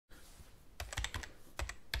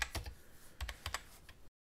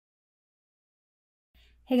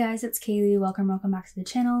Hey guys, it's Kaylee. Welcome back to the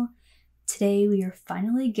channel. Today we are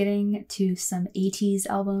finally getting to some ATEEZ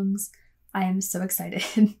albums. I am so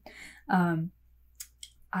excited. ATEEZ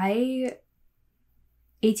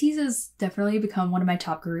has definitely become one of my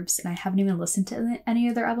top groups, and I haven't even listened to any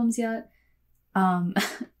of their albums yet.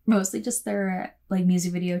 Mostly just their like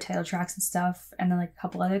music video title tracks and stuff, and then like a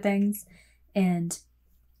couple other things. And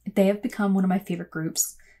they have become one of my favorite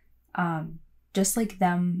groups. Just like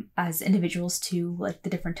them as individuals too, like the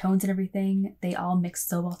different tones and everything, they all mix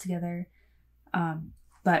so well together.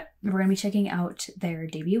 But we're gonna be checking out their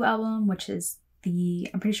debut album, which is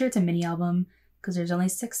I'm pretty sure it's a mini album because there's only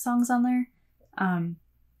 6 songs on there.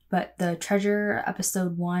 But the Treasure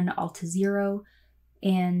EP.1 All to Zero,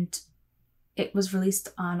 and it was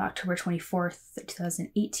released on October 24th,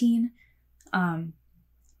 2018. But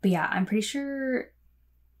yeah, I'm pretty sure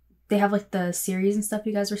they have like the series and stuff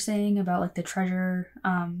you guys were saying about like the Treasure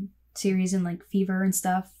series and like Fever and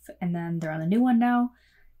stuff, and then they're on the new one now.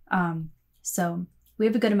 So we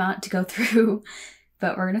have a good amount to go through,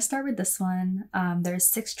 but we're gonna start with this one. There's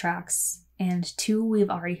 6 tracks and 2 we've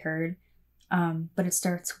already heard, but it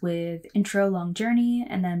starts with Intro, Long Journey,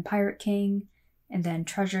 and then Pirate King, and then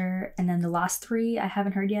Treasure, and then the last 3 I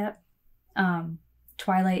haven't heard yet.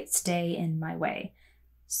 Twilight, Stay, and My Way.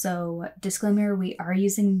 So disclaimer, we are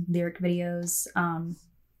using lyric videos.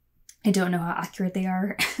 I don't know how accurate they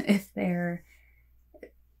are. If they're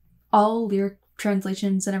all lyric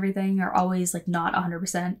translations and everything are always like not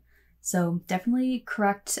 100%. So definitely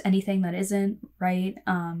correct anything that isn't right.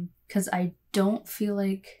 Because I feel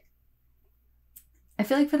like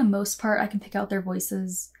for the most part I can pick out their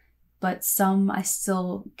voices, but some I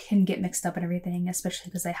still can get mixed up and everything, especially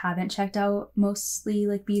because I haven't checked out mostly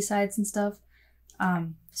like B-sides and stuff.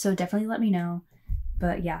 So definitely let me know.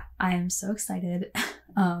 But yeah, I am so excited.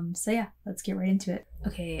 So yeah, let's get right into it.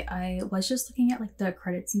 Okay, I was just looking at like the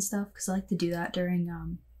credits and stuff because I like to do that during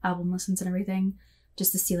album listens and everything,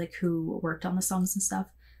 just to see like who worked on the songs and stuff.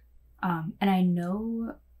 And I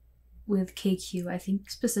know with KQ, I think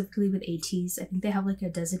specifically with ATEEZ, I think they have like a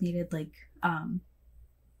designated like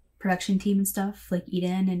production team and stuff, like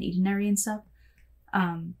Eden and Edenary and stuff.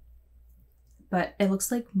 But it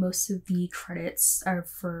looks like most of the credits are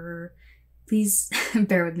for, please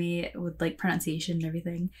bear with me with like pronunciation and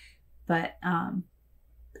everything, but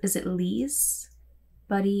is it Lise,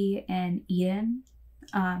 Buddy, and Eden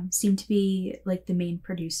seem to be like the main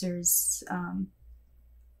producers and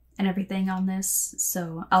everything on this.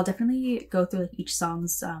 So I'll definitely go through like each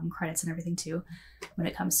song's credits and everything too when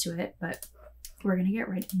it comes to it, but we're gonna get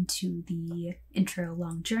right into the intro,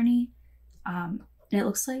 Long Journey. And it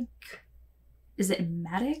looks like, is it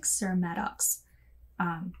Maddox or Maddox?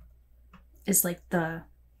 Is like the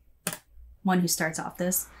one who starts off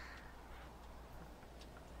this.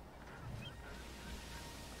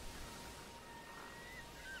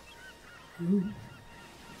 Ooh.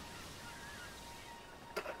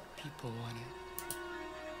 People want it.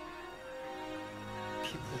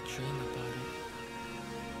 People dream about it.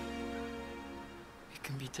 It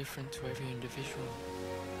can be different to every individual.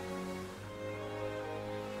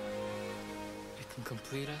 It can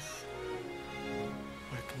complete us,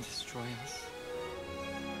 or it can destroy us.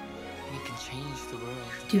 And it can change the world.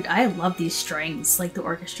 Dude, I love these strings, like the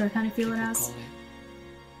orchestra kind of feel it as. Call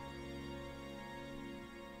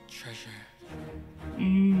it treasure.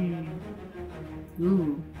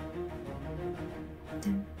 Ooh.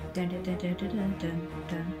 The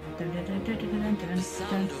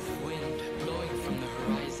sound of wind blowing from the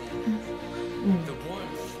horizon. The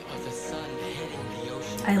warmth of the sun hitting the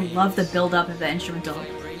ocean. I love the build up of the instrumental.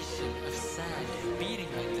 Vibration of sand beating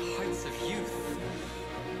like the hearts of youth.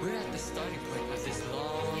 We're at the starting point of this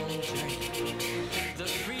long journey. The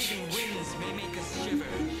freezing winds may make us shiver.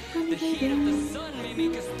 The heat of the sun may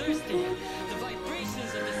make us thirsty. The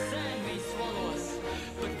vibrations of the sand may swallow us,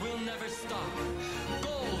 but we'll never stop.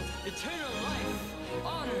 Gold, eternal life,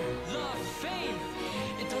 honor, love, fame.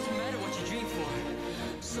 It doesn't matter what you dream for.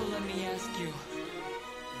 So let me ask you,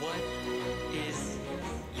 what is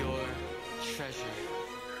your treasure?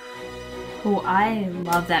 Oh, I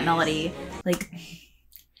love that melody. Like,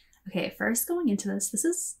 okay, first going into this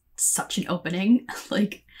is such an opening.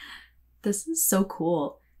 Like, this is so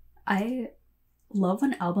cool. I love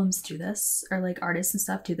when albums do this, or like artists and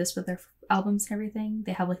stuff do this with their albums and everything.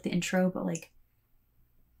 They have like the intro, but like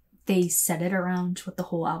they set it around what the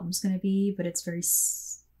whole album's gonna be, but it's very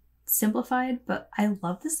simplified. But I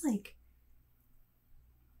love this, like,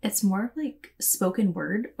 it's more of like spoken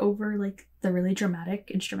word over like the really dramatic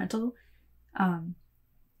instrumental.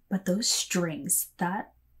 But those strings,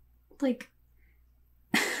 that like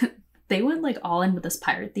they went like all in with this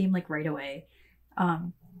pirate theme like right away.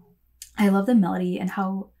 I love the melody and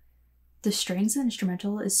how the strings and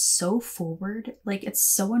instrumental is so forward, like it's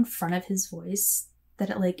so in front of his voice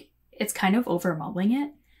that it's kind of over mumbling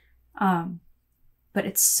it. But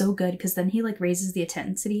it's so good because then he like raises the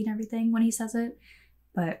intensity and everything when he says it.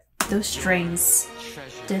 But those strings.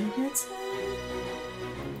 Treasure.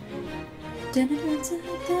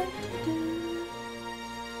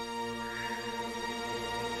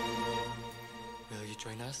 Will you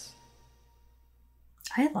join us?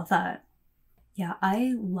 I love that. Yeah,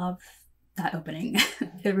 I love that opening.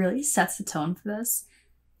 It really sets the tone for this.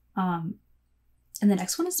 And the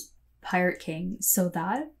next one is Pirate King. So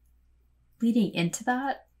that leading into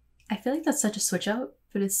that, I feel like that's such a switch up,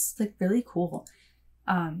 but it's like really cool.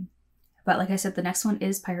 But like I said, the next one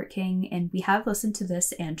is Pirate King, and we have listened to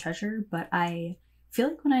this and Treasure, but I feel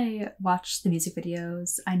like when I watch the music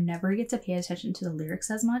videos, I never get to pay attention to the lyrics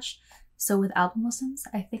as much. So with album listens,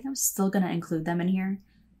 I think I'm still gonna include them in here,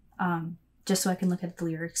 just so I can look at the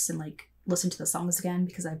lyrics and like listen to the songs again,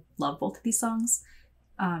 because I love both of these songs.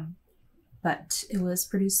 But it was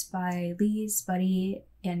produced by Lee's, Buddy,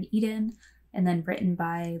 and Eden, and then written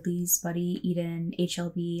by Lee's, Buddy, Eden,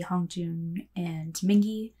 HLB, Hongjoon, and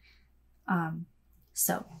Mingi.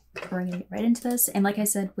 So we're gonna get right into this. And like I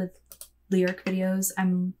said, with lyric videos,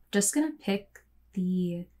 I'm just gonna pick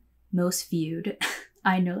the most viewed.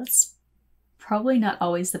 I know that's probably not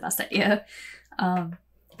always the best idea,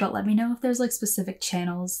 but let me know if there's like specific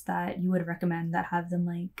channels that you would recommend that have them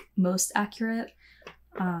like most accurate.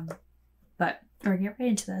 But we're gonna get right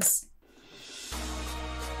into this.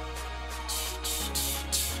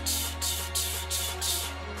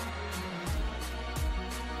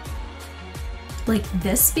 Like,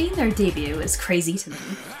 this being their debut is crazy to me.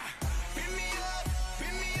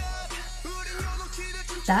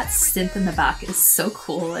 That synth in the back is so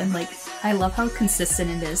cool, and like, I love how consistent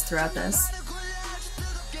it is throughout this.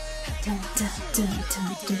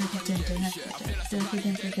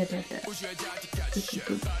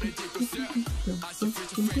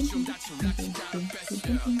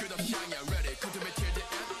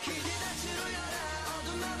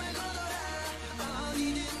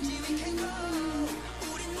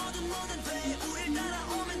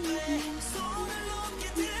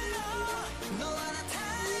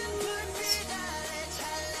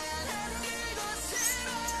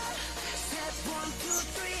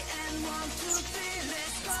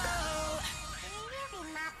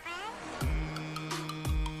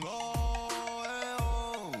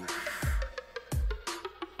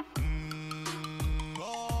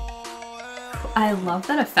 I love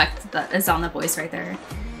that effect that is on the voice right there.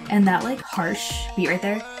 And that like harsh beat right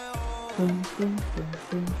there. Boom, boom, boom,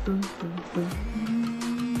 boom, boom, boom, boom.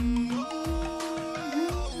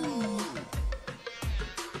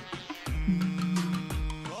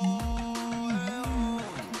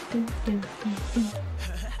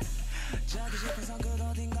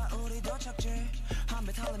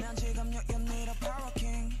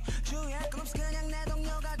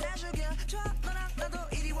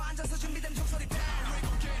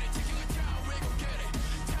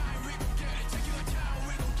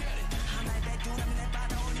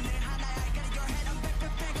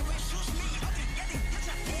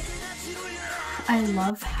 I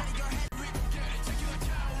love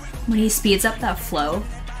when he speeds up that flow.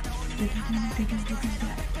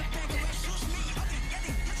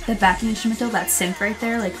 The backing instrumental, that synth right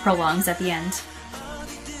there, like prolongs at the end.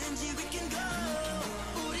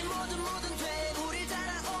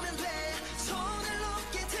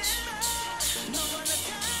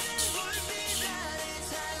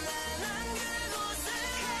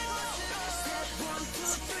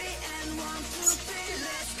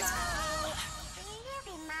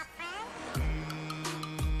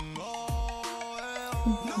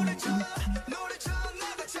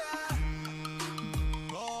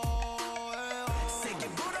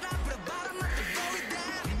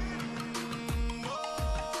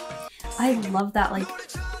 I love that, like,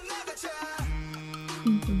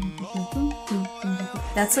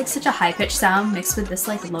 that's like such a high-pitched sound mixed with this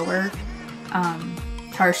like lower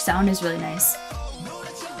harsh sound is really nice.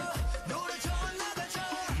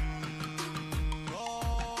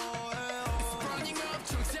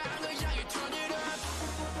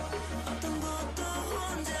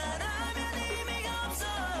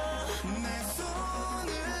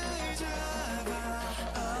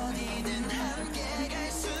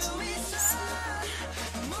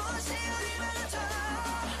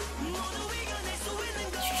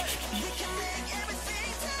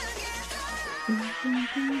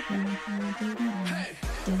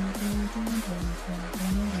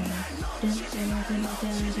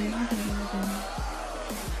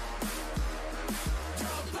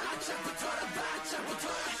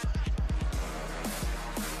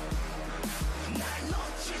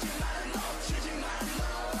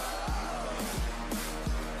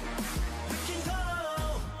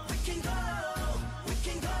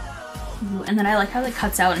 Ooh, and then I like how it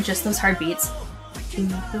cuts out and just those hard beats.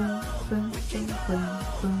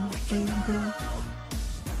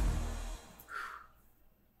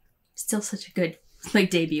 Still such a good like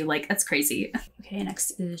debut, like that's crazy. Okay,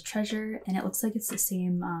 next is Treasure, and it looks like it's the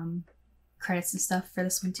same credits and stuff for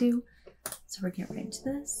this one too. So we're gonna get right into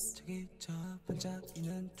this.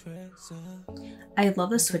 I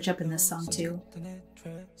love the switch up in this song too.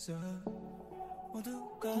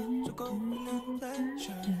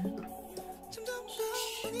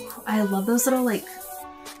 I love those little like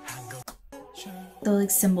the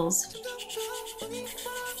cymbals.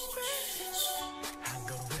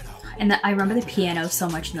 And I remember the piano so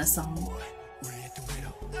much in this song.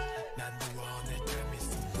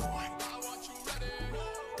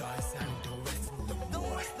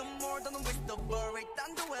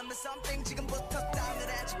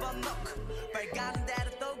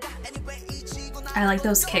 I like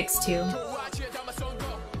those kicks too.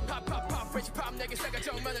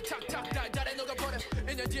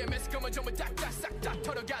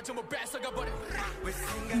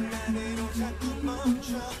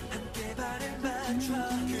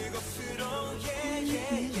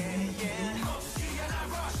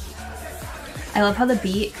 I love how the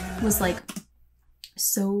beat was like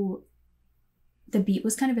so, the beat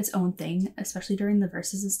was kind of its own thing, especially during the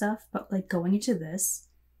verses and stuff, but like going into this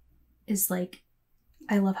is like,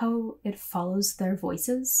 I love how it follows their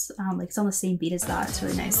voices, like it's on the same beat as that. It's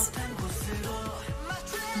really nice.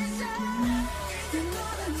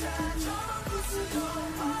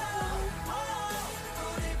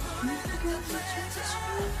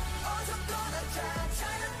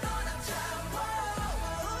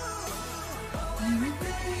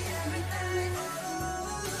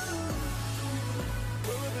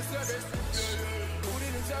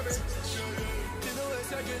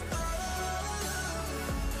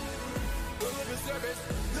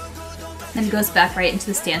 And it goes back right into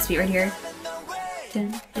this dance beat right here.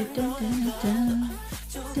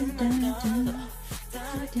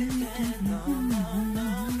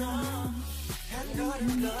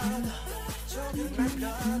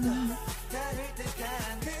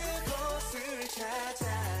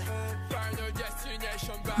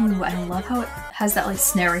 Ooh, I love how it has that like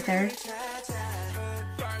snare right there.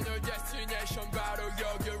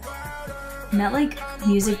 And that like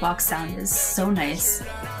music box sound is so nice.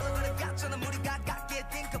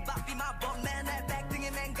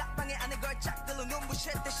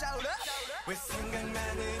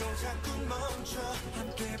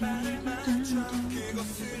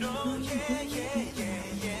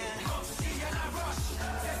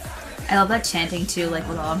 I love that chanting too, like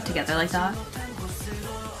with all of them together like that.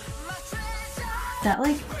 That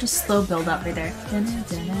like just slow build up right there.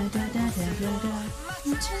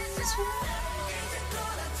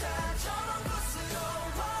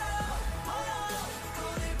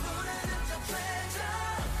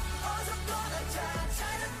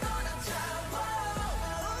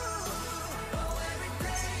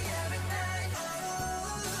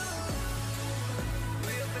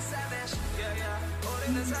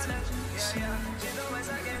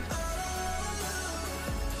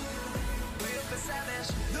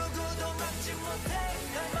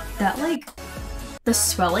 That like, the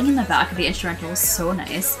swelling in the back of the instrumental is so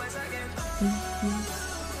nice.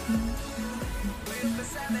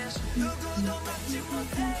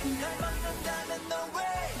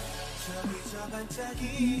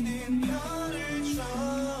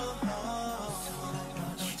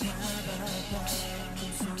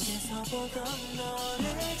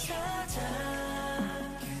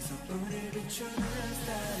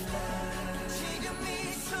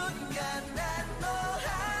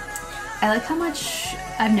 I like how much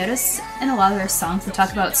I've noticed in a lot of their songs they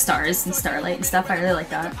talk about stars and starlight and stuff. I really like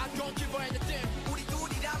that.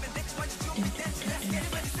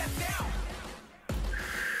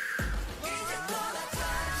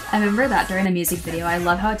 I remember that during the music video. I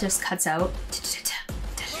love how it just cuts out.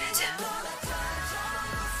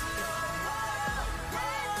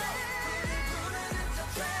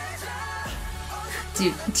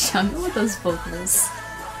 Dude, Jungle with those vocals.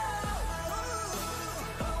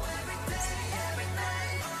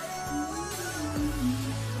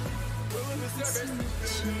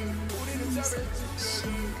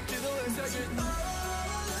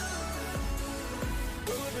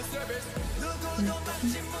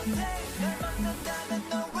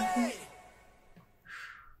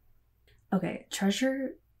 Okay,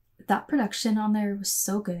 Treasure, that production on there was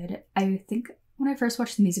so good. I think when I first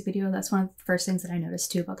watched the music video, that's one of the first things that I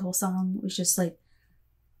noticed too about the whole song. It was just like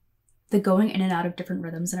the going in and out of different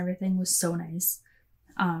rhythms and everything was so nice.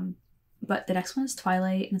 But the next one is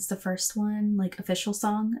Twilight, and it's the first one, like, official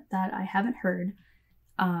song that I haven't heard.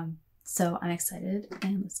 So I'm excited,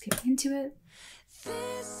 and let's get into it.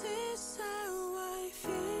 This is how I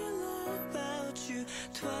feel about you.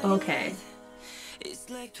 Twilight. Okay. It's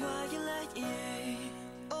like Twilight, yeah.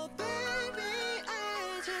 Oh baby,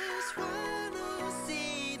 I just wanna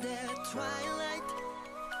see that Twilight.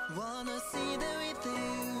 Wanna see that with you.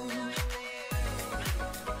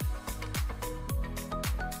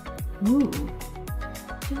 Ooh.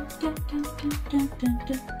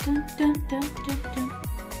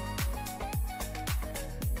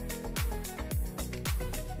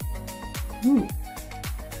 Ooh.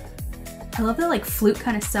 I love the like flute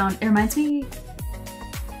kind of sound. It reminds me,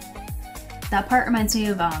 that part reminds me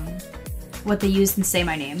of what they used in Say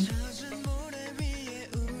My Name.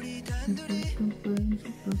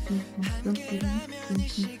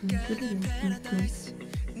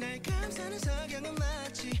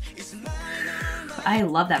 I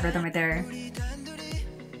love that rhythm right there.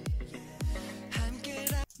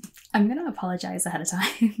 I'm gonna apologize ahead of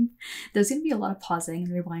time. There's gonna be a lot of pausing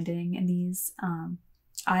and rewinding in these.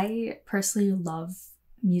 I personally love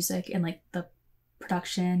music and like the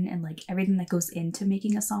production and like everything that goes into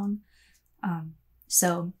making a song.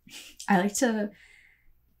 So I like to,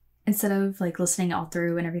 instead of like listening all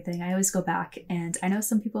through and everything, I always go back, and I know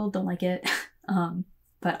some people don't like it,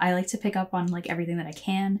 but I like to pick up on like everything that I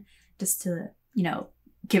can just to, you know,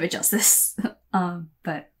 give it justice.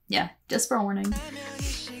 But yeah, just for a warning.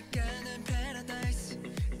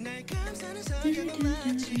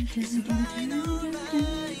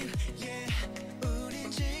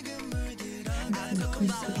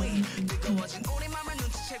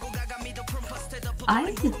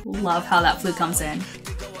 I love how that flute comes in.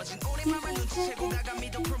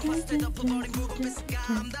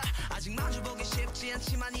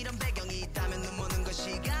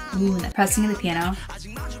 Ooh, and that pressing of the piano.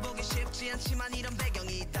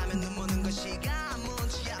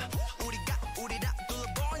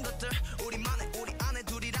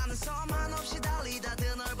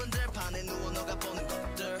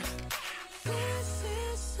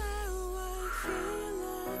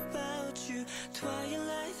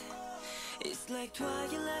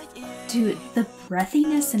 Dude, the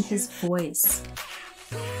breathiness in his voice.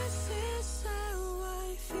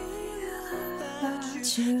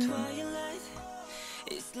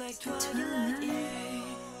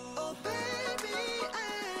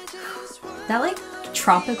 That like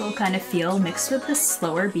tropical kind of feel mixed with the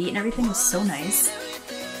slower beat and everything was so nice.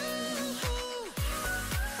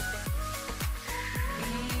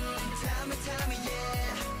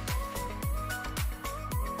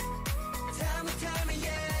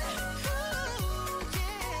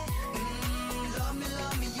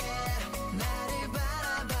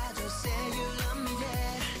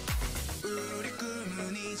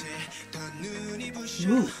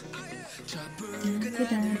 Ooh.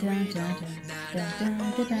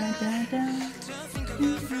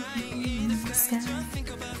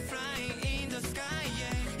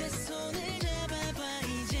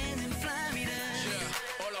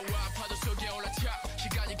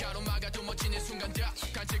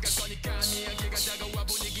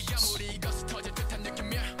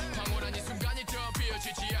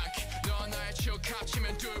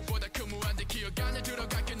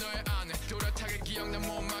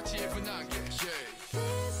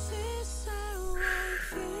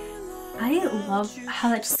 I love how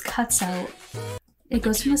that just cuts out. It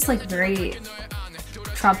goes from this like very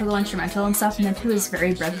tropical instrumental and stuff, and then to his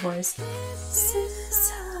very breath voice. This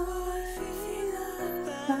is how I feel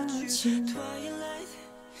about you.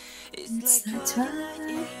 It's the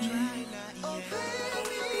twilight. Oh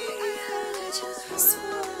baby, I just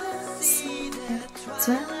wanna see that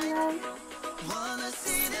twilight. Wanna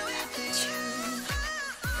see that with you.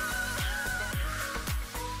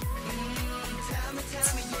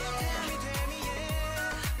 Tell me,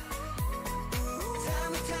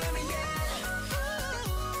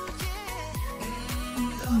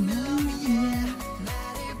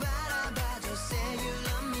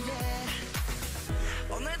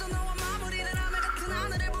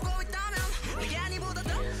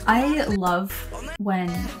 I love when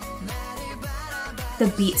the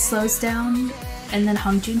beat slows down and then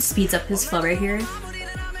Hongjoon speeds up his flow right here.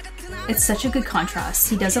 It's such a good contrast.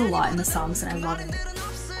 He does it a lot in the songs and I love it.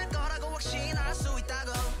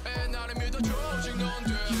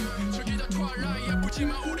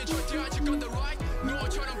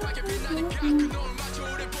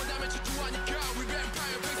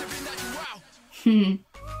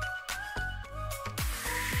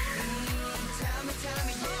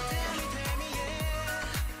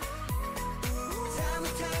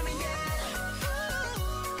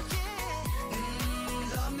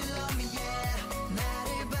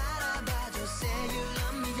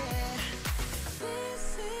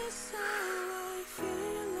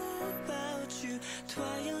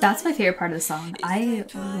 That's my favorite part of the song. I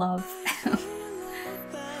love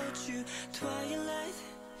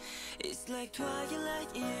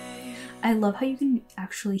I love how you can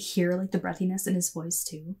actually hear like the breathiness in his voice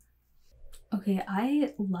too. Okay,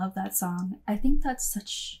 I love that song. I think that's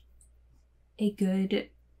such a good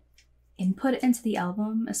input into the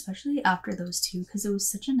album, especially after those two, because it was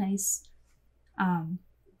such a nice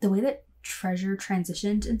the way that Treasure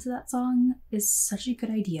transitioned into that song is such a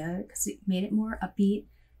good idea because it made it more upbeat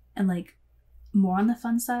and like more on the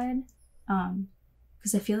fun side.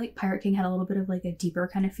 Because I feel like Pirate King had a little bit of like a deeper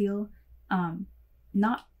kind of feel.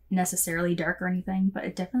 Not necessarily dark or anything, but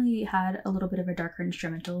it definitely had a little bit of a darker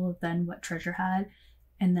instrumental than what Treasure had.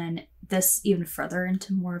 And then this even further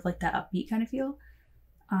into more of like that upbeat kind of feel.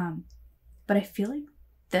 But I feel like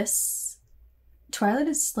this Twilight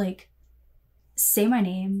is like Say My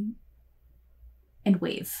Name and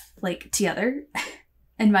Wave like together.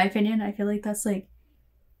 In my opinion, I feel like that's like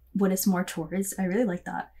what it's more towards. I really like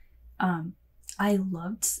that.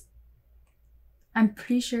 I'm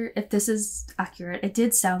pretty sure if this is accurate, it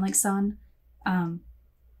did sound like Sun,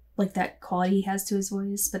 like that quality he has to his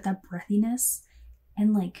voice, but that breathiness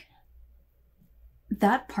and like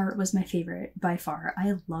that part was my favorite by far.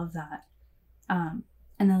 I love that. And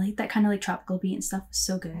then like that kind of like tropical beat and stuff was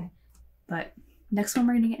so good. But next one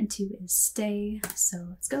we're gonna get into is Stay. So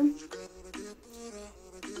let's go.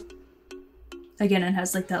 Again, it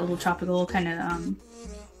has like that little tropical kind of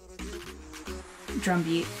drum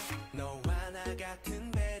beat.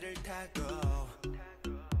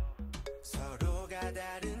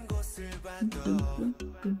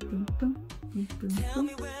 Tell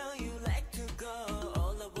me where you like to go.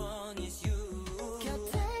 All I want is you.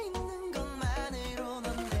 곁에 있는 것만으로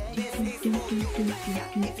넌 내게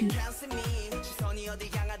If you can't see me 시선이 어디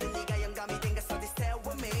향하든 네가 영감이 된 게 So they stay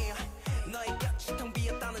with me 너의 곁이 텅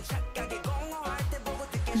비었다는 착각에 공허할 때 보고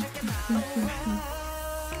느껴질게 나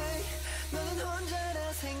너는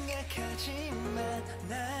혼자라 생각하지만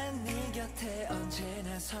난 네 곁에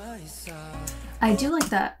언제나 서 있어. I do like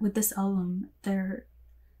that with this album.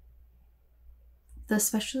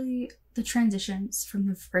 Especially the transitions from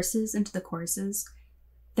the verses into the choruses,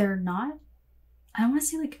 they're not, I don't want to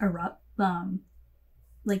say like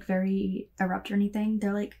like very abrupt or anything.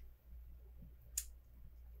 They're like,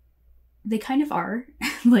 they kind of are.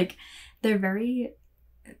 Like they're very,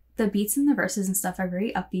 the beats in the verses and stuff are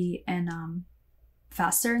very upbeat and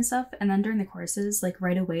faster and stuff. And then during the choruses, like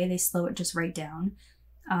right away, they slow it just right down.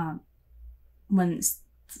 When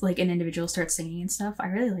like an individual starts singing and stuff, I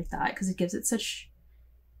really like that because it gives it such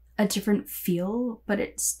a different feel, but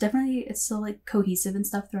it's still like cohesive and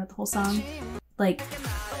stuff throughout the whole song. Like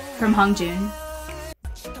from Hong Jun.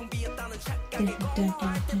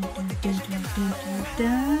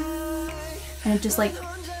 And it just like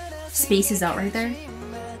spaces out right there.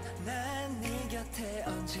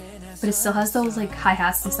 But it still has those like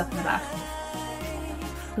hi-hats and stuff in the back.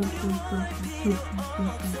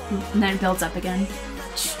 And then it builds up again.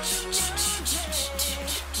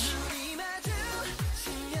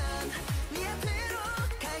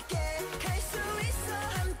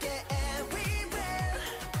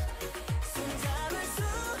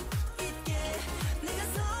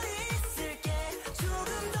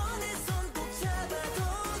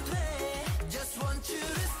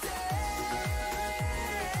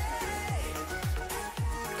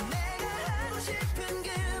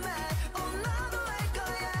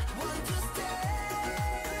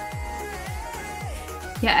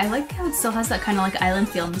 Yeah, I like how it still has that kind of like island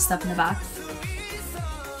feel and stuff in the back.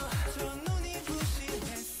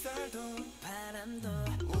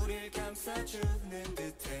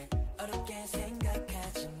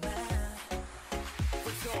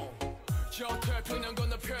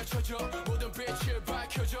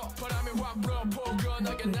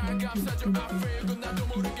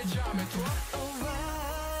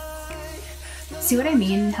 See what I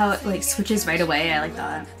mean? How it like switches right away? I like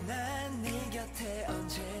that.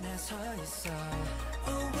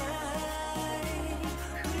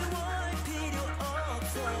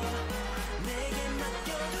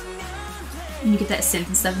 And you get that synth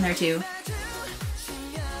and stuff in there too.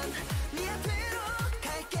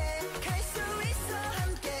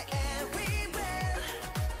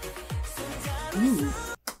 Ooh.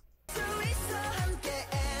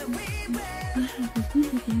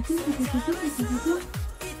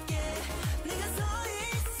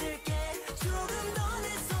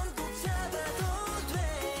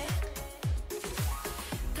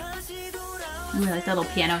 Ooh, I like that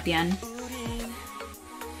little piano at the end.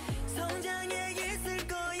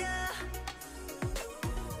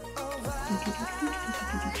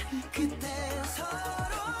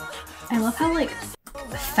 I love how like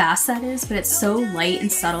fast that is, but it's so light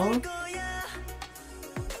and subtle.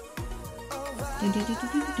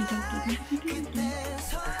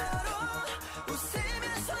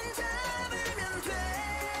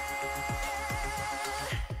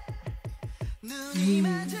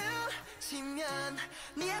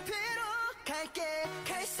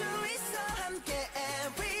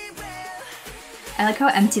 I like how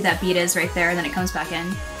empty that beat is right there, and then it comes back in.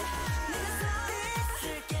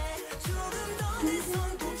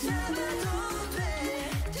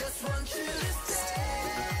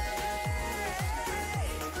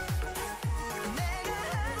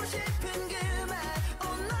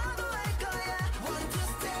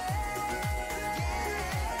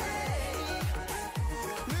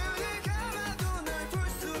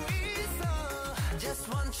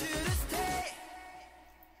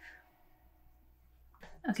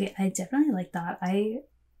 Okay, I definitely like that. I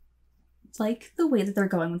like the way that they're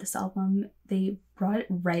going with this album. They brought it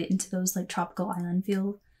right into those like tropical island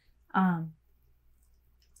feel.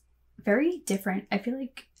 Very different. I feel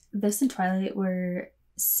like this and Twilight were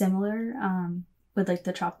similar with like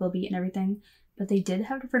the tropical beat and everything, but they did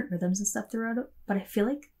have different rhythms and stuff throughout it. But I feel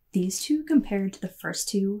like these two compared to the first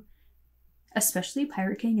two, especially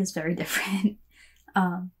Pirate King, is very different.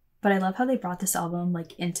 But I love how they brought this album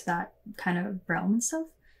like into that kind of realm and stuff.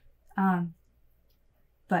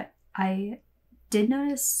 But I did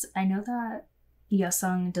notice, I know that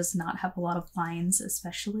Yesung does not have a lot of lines,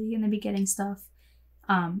 especially in the beginning stuff.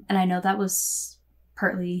 And I know that was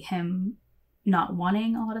partly him not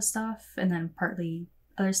wanting a lot of stuff and then partly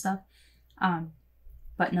other stuff.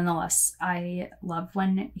 But nonetheless, I love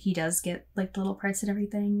when he does get like the little parts and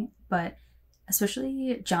everything, but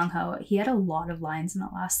especially Jongho, he had a lot of lines in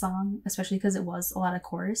that last song, especially because it was a lot of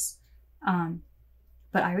chorus.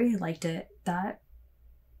 But I really liked it. That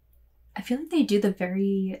I feel like they do the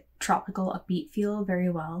very tropical upbeat feel very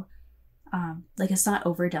well. Like it's not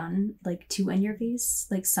overdone, like too in your face,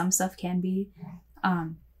 like some stuff can be. But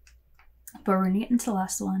we're gonna get into the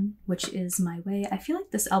last one, which is My Way. I feel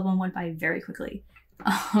like this album went by very quickly.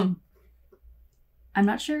 I'm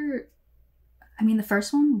not sure. I mean, the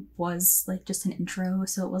first one was like just an intro,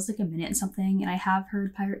 so it was like a minute and something, and I have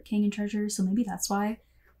heard Pirate King and Treasure, so maybe that's why.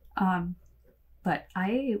 But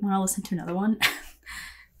I want to listen to another one.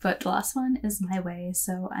 But the last one is My Way,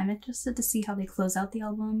 so I'm interested to see how they close out the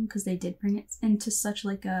album, because they did bring it into such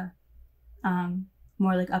like a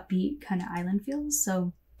more like upbeat kind of island feel,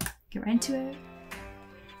 so get right into it.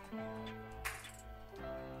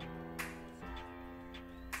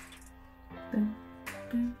 Boom,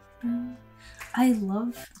 boom, boom. I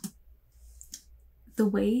love the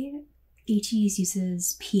way ATEEZ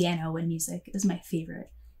uses piano in music is my favorite.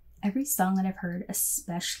 Every song that I've heard,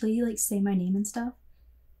 especially like Say My Name and stuff,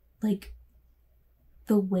 like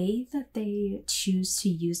the way that they choose to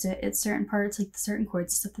use it at certain parts, like the certain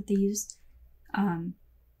chords stuff that they use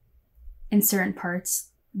in certain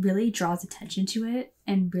parts really draws attention to it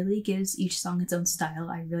and really gives each song its own style.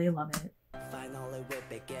 I really love it. Finally we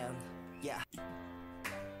begin. Yeah.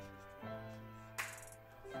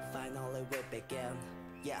 Finally we begin.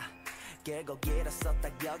 Yeah. 길고 길었어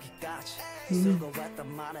딱 여기까지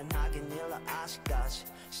수고했던 말은 하긴 일러 아직까지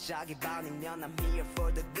시작이 반이면 I'm here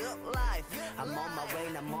for the good life I'm on my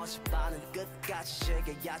way 난 멋이 반은 끝까지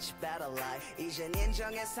즐겨야지 better life 이젠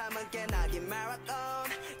인정의 삶은 깨나기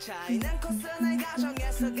marathon 차이는 코스는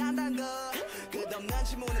가정에서 간단 거 끝없는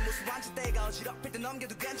질문에 무슨 완전대가 어지럽힐 때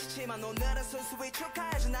넘겨도 괜찮지만 오늘은 순수히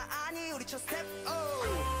축하해줘 나 아니 우리 첫 스텝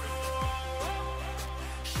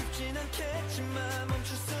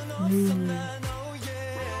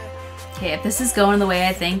Okay, if this is going the way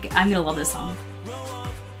I think, I'm gonna love this song.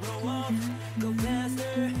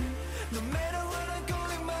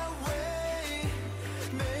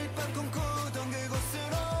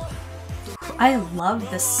 I love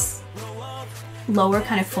this lower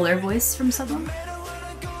kind of fuller voice from Sungwon.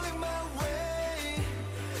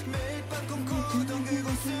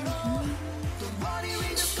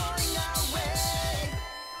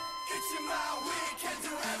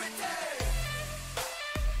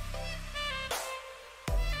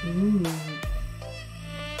 Ooh.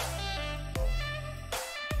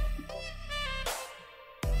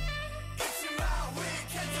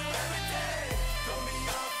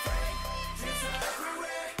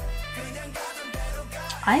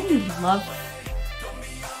 I love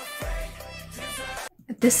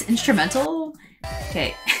this instrumental.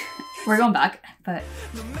 Okay, we're going back, but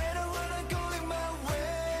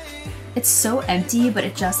it's so empty, but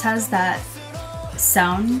it just has that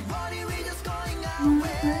sound.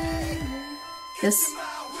 This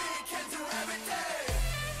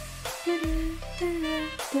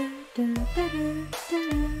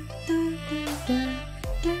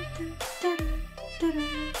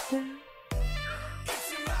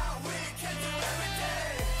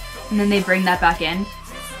And then they bring that back in.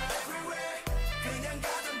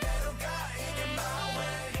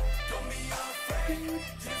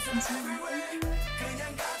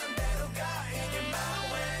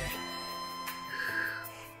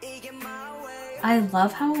 I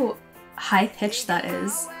love how high-pitched that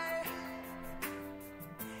is.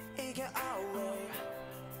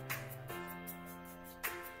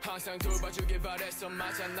 항상 돌봐주길 바랬어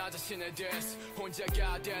맞아 나 자신에 대해서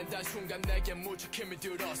혼자가 된단 순간 내게 무척 힘이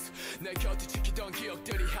들었어 내 곁을 지키던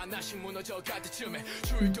기억들이 하나씩 무너져갈 때쯤에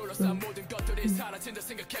주위를 둘러싼 모든 것들이 사라진다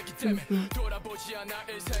생각했기 때문에 돌아보지 않아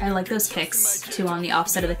I like those kicks too on the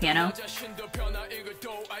offset of the piano. 자신도 변화인 걸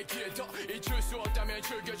또 알기에 더 잊을 수 없다면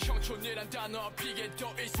즐겨 청춘이란 단어 피게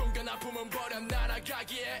더 이 순간 아픔은 버려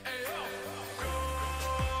날아가기에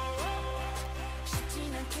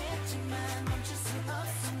쉽진 않겠지만 멈출 수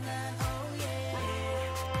없어 난 oh yeah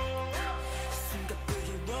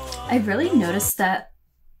I really noticed that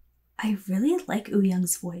I really like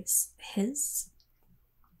Wooyoung's voice.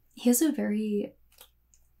 He has a very,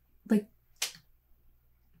 like,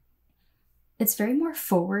 it's very more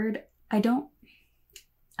forward. I don't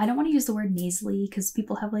want to use the word nasally because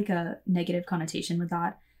people have like a negative connotation with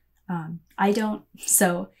that. I don't,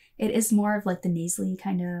 so it is more of like the nasally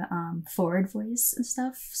kind of forward voice and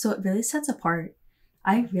stuff. So it really sets apart.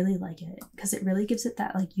 I really like it because it really gives it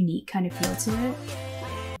that like unique kind of feel to it.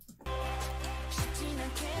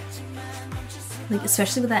 Like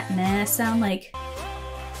especially with that meh sound, like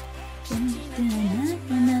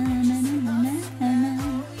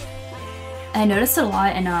I noticed it a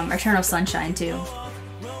lot in Eternal Sunshine too.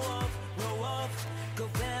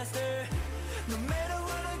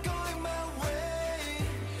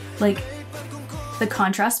 Like the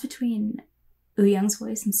contrast between Wooyoung's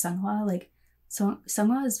voice and Seonghwa, like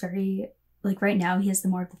Seonghwa is very, like right now he has the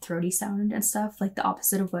more of the throaty sound and stuff, like the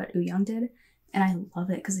opposite of what Wooyoung did, and I love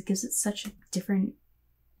it because it gives it such a different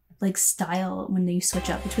like style when you switch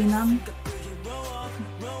up between them.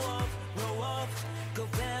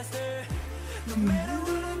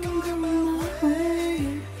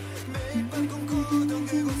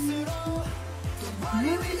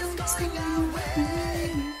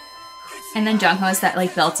 And then Jungho is that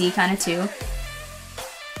like belty kind of too.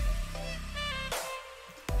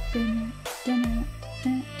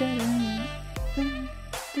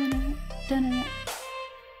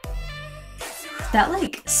 That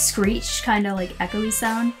like screech kind of like echoey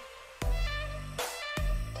sound.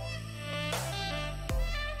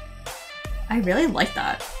 I really like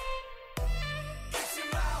that.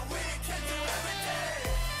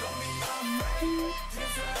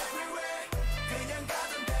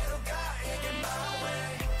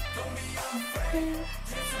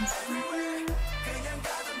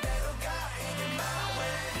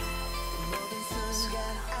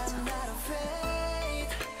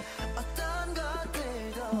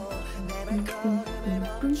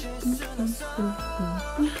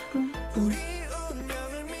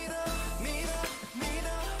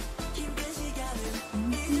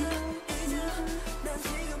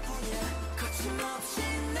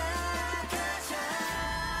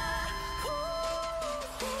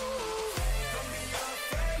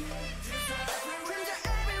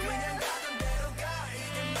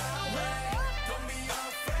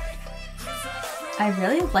 I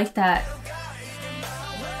really like that.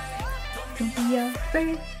 Don't be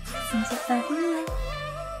afraid.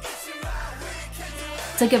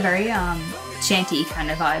 It's like a very chanty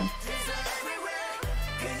kind of vibe.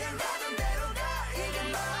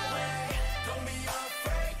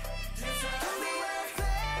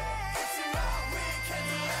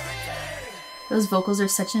 Those vocals are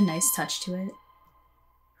such a nice touch to it.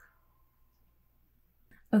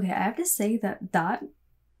 Okay, I have to say that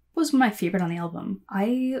was my favorite on the album.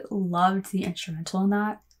 I loved the instrumental in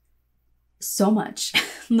that so much.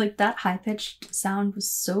 Like that high-pitched sound was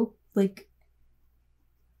so like,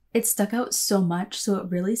 it stuck out so much, so it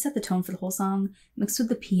really set the tone for the whole song, mixed with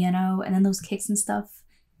the piano and then those kicks and stuff.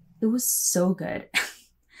 It was so good.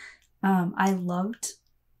 I loved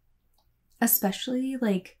especially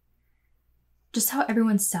like just how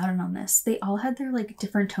everyone sounded on this. They all had their like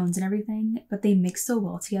different tones and everything, but they mixed so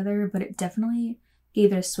well together, but it definitely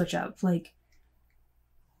gave it a switch up. Like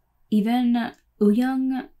even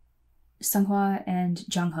Wooyoung, Seonghwa, and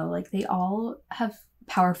Jungho, like they all have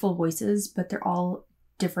powerful voices, but they're all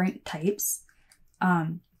different types.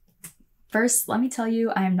 First, let me tell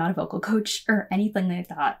you, I am not a vocal coach or anything like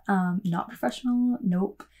that. Not professional,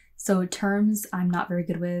 nope. So terms I'm not very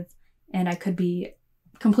good with, and I could be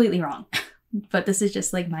completely wrong. But this is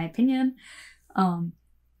just like my opinion.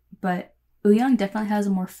 But Wooyoung definitely has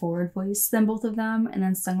a more forward voice than both of them, and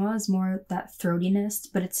then Sungho has more that throatiness,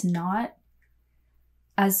 but it's not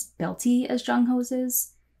as belty as Jungho's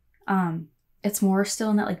is. It's more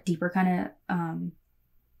still in that like deeper kind of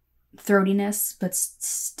throatiness, but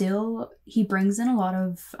still he brings in a lot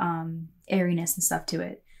of airiness and stuff to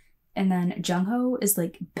it. And then Jungho is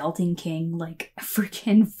like belting king, like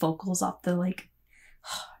freaking vocals off the like,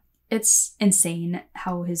 it's insane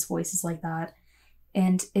how his voice is like that.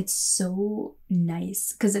 And it's so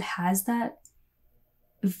nice because it has that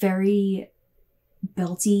very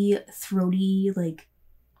belty, throaty, like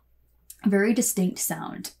very distinct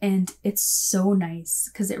sound. And it's so nice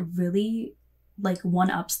because it really like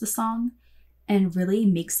one-ups the song and really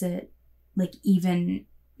makes it like even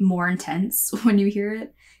more intense when you hear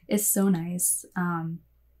it. It's so nice. And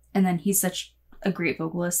then he's such a great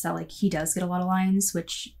vocalist that like he does get a lot of lines,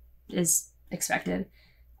 which is expected.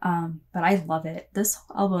 But I love it. This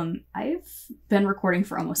whole album, I've been recording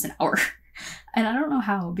for almost an hour. And I don't know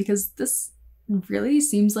how, because this really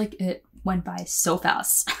seems like it went by so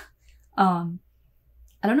fast.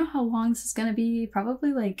 I don't know how long this is gonna be,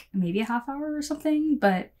 probably like maybe a half hour or something,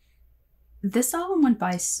 but this album went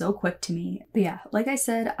by so quick to me. But yeah, like I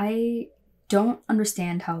said, I don't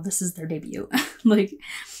understand how this is their debut. Like,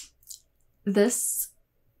 this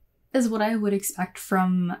is what I would expect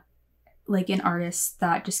from like an artist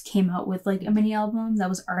that just came out with like a mini album that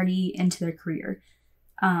was already into their career.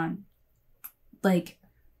 Like,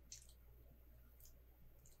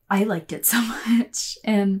 I liked it so much,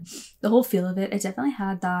 and the whole feel of it definitely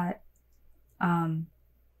had that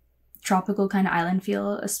tropical kind of island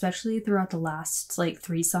feel, especially throughout the last like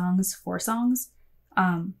 4 songs,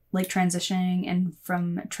 like Transitioning and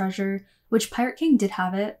From Treasure, which Pirate King did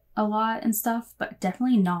have it a lot and stuff, but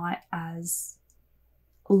definitely not as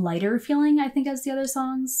lighter feeling, I think, as the other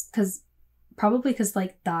songs, because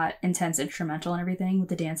like that intense instrumental and everything with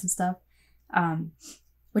the dance and stuff,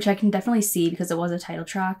 which I can definitely see because it was a title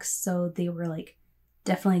track, so they were like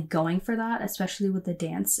definitely going for that, especially with the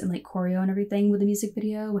dance and like choreo and everything with the music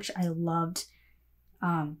video, which I loved.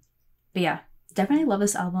 But yeah, definitely love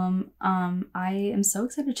this album. I am so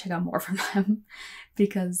excited to check out more from them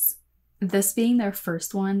because this being their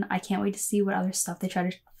first one, I can't wait to see what other stuff they try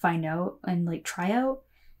to find out and like try out.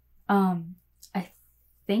 I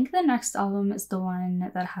think the next album is the one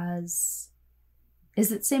that has,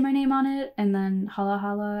 is it Say My Name on it? And then Hala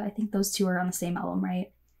Hala. I think those two are on the same album,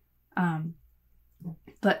 right?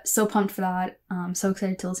 But so pumped for that. So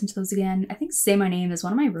excited to listen to those again. I think Say My Name is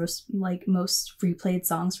one of my most replayed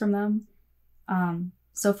songs from them.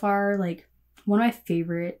 So far, like one of my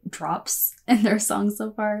favorite drops in their songs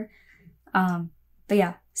so far. But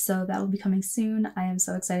yeah, so that will be coming soon. I am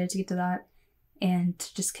so excited to get to that and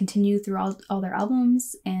to just continue through all their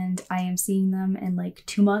albums. And I am seeing them in like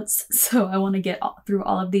 2 months, so I want to get through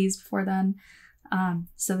all of these before then.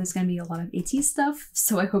 So there's going to be a lot of ATEEZ stuff,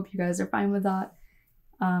 so I hope you guys are fine with that.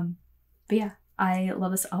 But yeah, I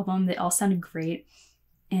love this album. They all sounded great,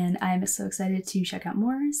 and I am so excited to check out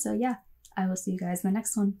more. So yeah, I will see you guys in the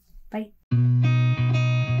next one. Bye.